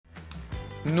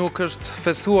nuk është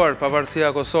festuar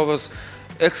pavarësia e Kosovës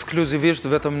ekskluzivisht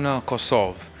vetëm në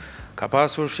Kosovë. Ka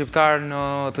pasur shqiptarë në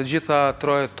të gjitha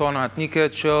trojet tona etnike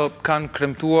që kanë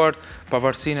kremtuar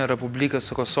pavarësinë e Republikës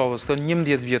së Kosovës të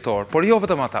 11 vjetor, por jo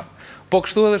vetëm ata. Po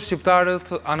kështu edhe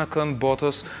shqiptarët anë kënd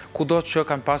botës, kudo që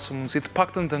kanë pasur mundësi të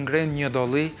paktën të ngrenë një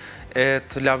dolli e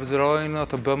të lavdërojnë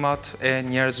të bëmat e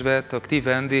njerëzve të këtij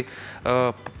vendi,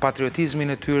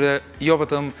 patriotizmin e tyre, jo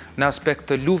vetëm në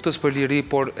aspekt të luftës për liri,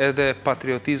 por edhe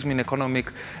patriotizmin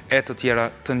ekonomik e të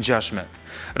tjera të ngjashme.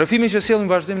 Rrëfimi që sjellin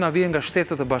vazhdim na vjen nga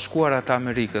Shtetet e Bashkuara të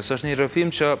Amerikës. Është një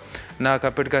rrëfim që na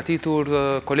ka përgatitur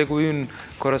kolegu ynë,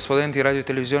 korrespondenti i Radio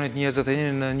Televizionit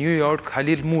 21 në New York,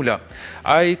 Halil Mula.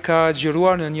 Ai ka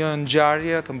xhiruar në një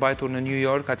ngjarje të mbajtur në New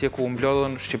York, atje ku u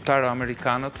mblodhen shqiptarë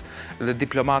amerikanët dhe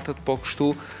diplomatët, po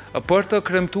kështu për të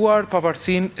kremtuar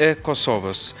pavarësinë e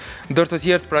Kosovës. Ndër të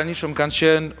tjerë të pranishëm kanë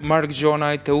qenë Mark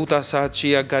Gjonaj, Teuta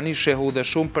Saçia, Gani Shehu dhe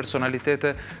shumë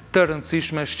personalitete të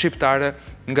rëndësishme shqiptare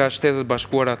nga Shtetet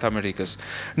Bashkuara të Amerikës.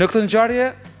 Në këtë ngjarje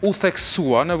u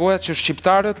theksua nevoja që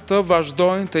shqiptarët të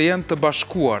vazhdojnë të jenë të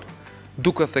bashkuar,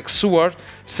 duke theksuar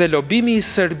se lobimi i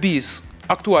Serbisë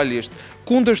aktualisht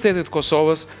kundër shtetit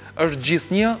Kosovës është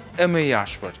gjithnjë e më i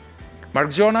ashpër.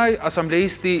 Mark Gjonaj,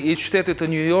 asambleisti i qytetit të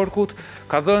New Yorkut,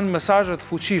 ka dhënë mesazhe të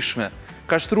fuqishme,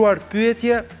 ka shtruar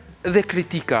pyetje dhe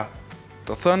kritika,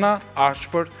 të thëna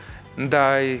ashpër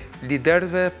ndaj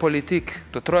liderëve politik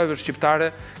të trojeve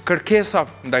shqiptare, kërkesa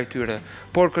ndaj tyre,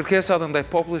 por kërkesa edhe ndaj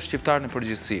popullit shqiptar në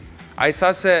përgjithësi. Ai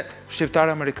tha se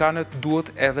shqiptarë amerikanët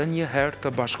duhet edhe një herë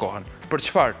të bashkohen. Për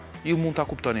çfarë? Ju mund ta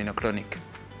kuptoni në kronik.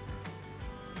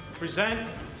 Present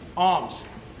arms.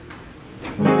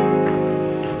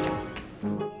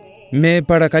 Me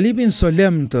parakalimin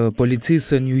solemn të policisë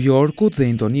së New Yorkut dhe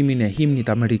intonimin e himnit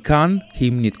amerikan,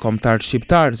 himnit kombëtar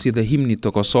shqiptar si dhe himnit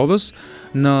të Kosovës,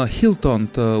 në Hilton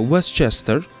të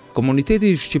Westchester,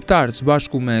 komuniteti shqiptar së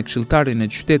bashku me këshilltarin e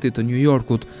qytetit të New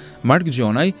Yorkut, Mark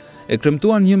Gjonaj, e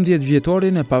kremtuan 11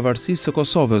 vjetorin e pavarësisë së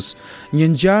Kosovës,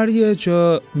 një ngjarje që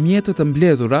mjetët e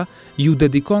mbledhura ju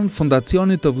dedikon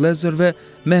fondacionit të vëllezërve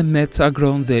Mehmet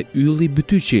Agron dhe Ylli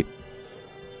Bytyqi.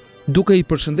 Duke i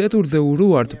përshëndetur dhe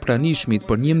uruar të pranishmit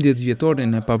për 11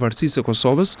 vjetorin e pavarësisë së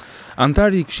Kosovës,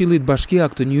 antari i Këshillit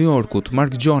Bashkiak të New Yorkut,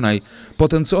 Mark Gjonaj,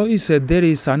 potencoi se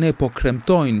derisa ne po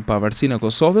kremtojnë pavarësinë e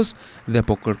Kosovës dhe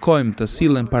po kërkojmë të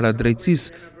sillen para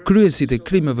drejtësisë kryesit e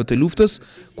krimeve të luftës,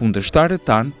 kundërshtarët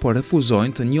tanë po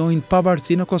refuzojnë të njohin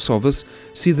pavarësinë e Kosovës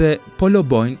si dhe po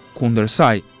lobojnë kundër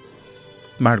saj.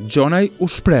 Mark Gjonaj u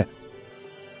shpreh: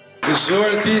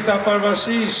 Gëzuar dita e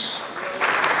pavarësisë.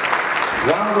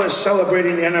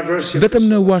 Vetëm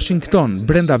në Washington,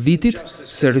 brenda vitit,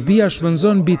 Serbia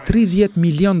shpenzon mbi $30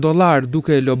 milion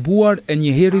duke lobuar e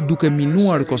njëherë duke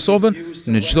minuar Kosovën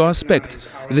në çdo aspekt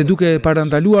dhe duke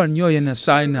parandaluar njohjen e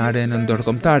saj në arenën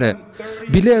ndërkombëtare.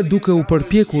 Bile duke u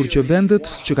përpjekur që vendet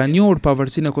që kanë njohur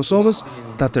pavarësinë e Kosovës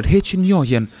ta tërheqin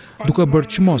njohjen, duke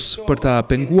bërë çmos për ta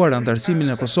penguar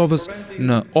antarësimin e Kosovës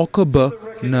në OKB,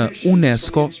 në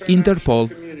UNESCO,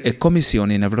 Interpol e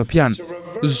Komisionin Evropian.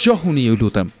 Zgjohuni, ju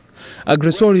lutem.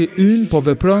 Agresori ynë po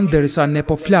vepron derisa ne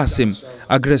po flasim.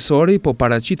 Agresori po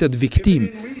paraqitet viktim,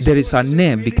 derisa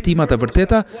ne, viktimat e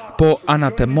vërteta, po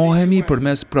anatemohemi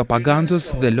përmes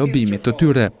propagandës dhe lobimit të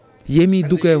tyre. Jemi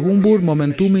duke humbur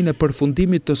momentumin e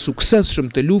përfundimit të suksesshëm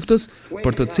të luftës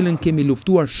për të cilën kemi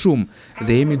luftuar shumë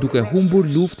dhe jemi duke humbur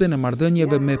luftën e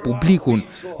marrëdhënieve me publikun,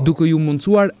 duke ju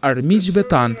mundsuar armiqve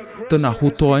tanë të na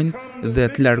hutojnë dhe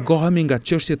të largohemi nga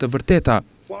çështjet e vërteta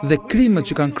dhe krimët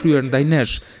që kanë kryer ndaj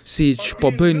nesh, siç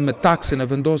po bëjnë me taksin e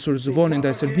vendosur zvonin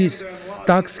ndaj Serbisë,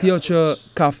 taks kjo që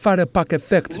ka fare pak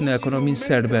efekt në ekonominë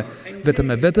serbe,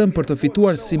 vetëm e vetëm për të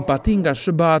fituar simpati nga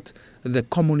SBA-t dhe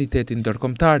komunitetin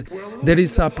ndërkombëtar,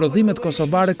 derisa prodhimet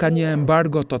kosovare ka një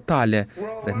embargo totale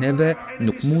dhe neve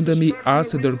nuk mundemi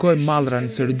as të dërgojmë mallra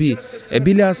në Serbi, e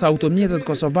bile as automjetet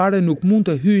kosovare nuk mund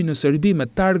të hyjnë në Serbi me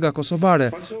targa kosovare,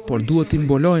 por duhet t'i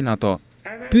mbolojnë ato.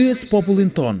 Pyes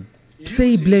popullin ton. Pse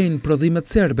i blejnë prodhimet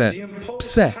serbe?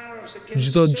 Pse?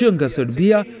 Çdo gjë nga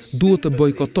Serbia duhet të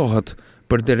bojkotohet,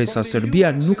 përderisa Serbia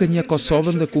nuk e njeh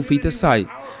Kosovën dhe kufijtë e saj,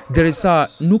 derisa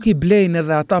nuk i blejnë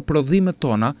edhe ata prodhimet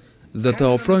tona dhe të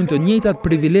ofrojnë të njëjtat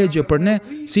privilegje për ne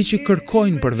siç i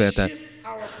kërkojnë për vete.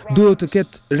 Duhet të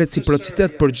ketë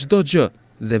reciprocitet për çdo gjë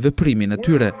dhe veprimin e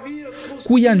tyre.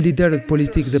 Ku janë liderët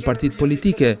politik dhe partitë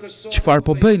politike? Çfarë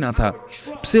po bëjnë ata?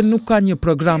 Pse nuk ka një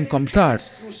program kombëtar?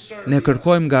 Ne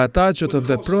kërkojmë nga ata që të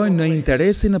veprojnë në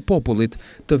interesin e popullit,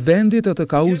 të vendit e të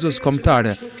kauzës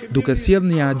kombëtare, duke sjellë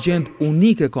një agjendë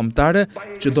unike kombëtare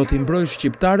që do t'i mbrojë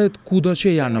shqiptarët kudo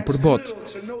që janë nëpër botë.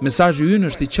 Mesazhi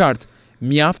ynë është i qartë: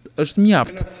 mjaft është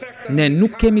mjaft. Ne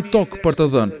nuk kemi tokë për të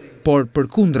dhënë. por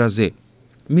përkundrazi.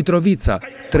 Mitrovica,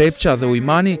 Trepqa dhe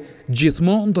Ujmani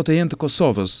gjithmonë do të jenë të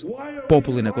Kosovës.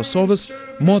 Popullin e Kosovës,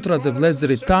 motrat dhe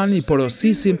vëllezërit tani i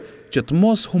porosisim që të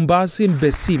mos humbasin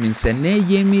besimin se ne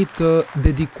jemi të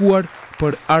dedikuar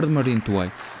për ardhmërinë tuaj,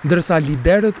 ndërsa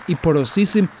liderët i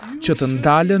porosisim që të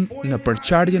ndalen në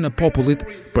përçarjen e popullit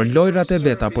për lojrat e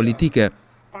veta politike.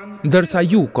 Ndërsa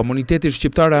ju, komuniteti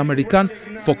shqiptar amerikan,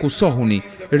 fokusohuni,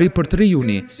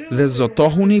 ripërtrijuni dhe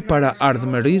zotohuni para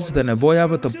ardhmërisë dhe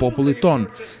nevojave të popullit ton,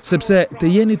 sepse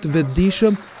të jeni të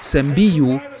vetëdijshëm se mbi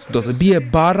ju do të bie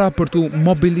barra për t'u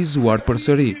mobilizuar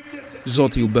përsëri.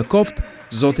 Zoti ju bekoft,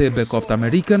 Zoti e bekoft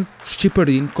Amerikën,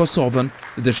 Shqipërinë, Kosovën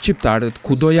dhe shqiptarët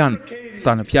kudo janë,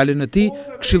 tha në fjalën e tij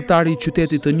këshilltari i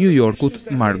qytetit të New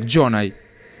Yorkut, Mark Gjonaj.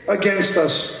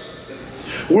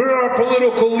 We're our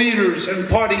political leaders and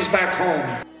parties back home.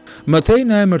 Mëtej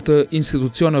në emër të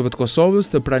institucioneve të Kosovës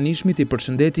të pranishmit i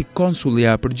përshëndeti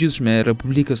konsulja e përgjithshme e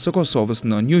Republikës së Kosovës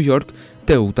në New York,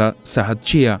 Teuta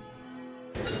Sahatçia.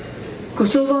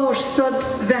 Kosova është sot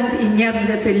vend i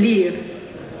njerëzve të lirë.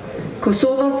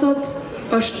 Kosova sot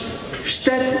është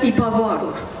shtet i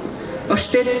pavarur. Është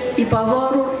shtet i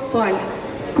pavarur fal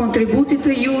kontributit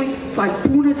të juj, fal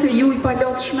punës së juj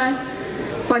palotshme,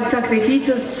 fal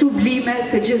sakrificës sublime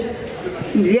të gjithë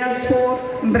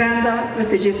diasporë brenda dhe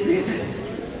të gjithë neve.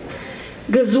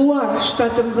 Gëzuar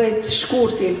 17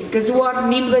 shkurtin, gëzuar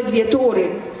 11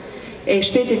 vjetorin e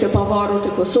shtetit të pavarur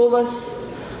të Kosovës,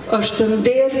 është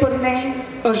nder për ne,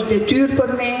 është detyrë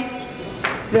për ne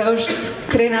dhe është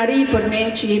krenari për ne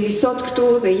që jemi sot këtu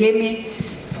dhe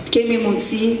kemi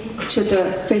mundësi që të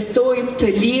festojmë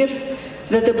të lirë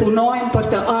dhe të punojmë për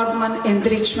të ardhmen e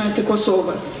ndritshme të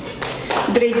Kosovës.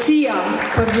 Drejtësia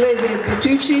për vëllezërit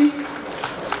Butyçi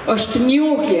është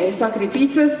njohje e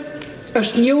sakrificës,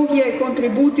 është njohje e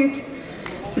kontributit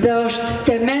dhe është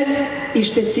temel i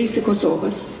shtetësisë së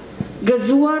Kosovës.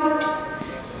 Gëzuar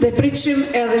dhe pritshim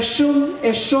edhe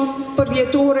shumë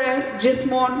përvjetore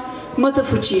gjithmonë më të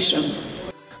fuqishëm.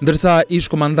 Ndërsa ish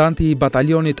komandanti i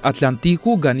batalionit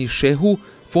Atlantiku, Gani Shehu,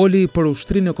 foli për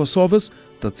ushtrinë e Kosovës,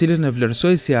 të cilën e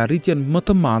vlerësoi si arritjen më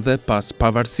të madhe pas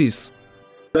pavarësisë.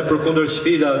 Dhe përkundër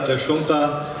sfida të shumta,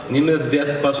 11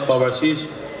 vjet pas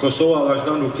pavarësisë, Kosova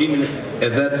vazhdon rrugtimin e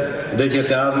vet drejt një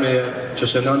të ardhmeje që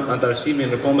synon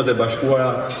antarësimin në Kombet e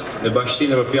Bashkuara, në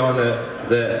Bashkinë Evropiane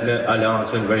dhe në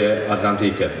Aleancën Veriore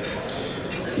Atlantike.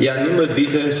 Janë 11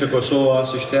 vite që Kosova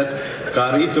si shtet ka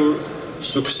arritur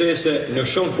suksese në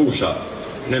shumë fusha,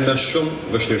 në mes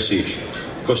shumë vështirësish.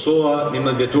 Kosova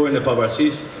 11 vjetorin e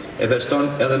pavarësisë e veston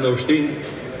edhe me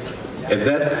ushtrinë e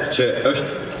vet që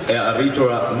është e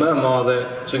arritura më madhe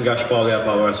që nga shpallja e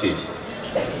pavarësisë.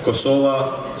 Kosova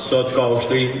sot ka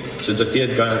ushtrinë që do të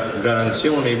jetë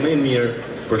garancioni më i mirë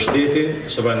për shtetin,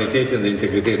 sovranitetin dhe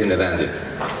integritetin e vendit.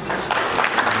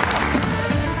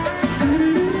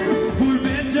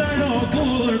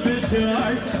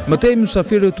 Mëtej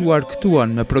mysafirët u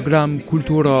arktuan me program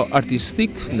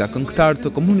kulturo-artistik nga këngëtar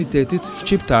të komunitetit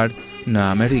shqiptar në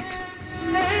Amerikë.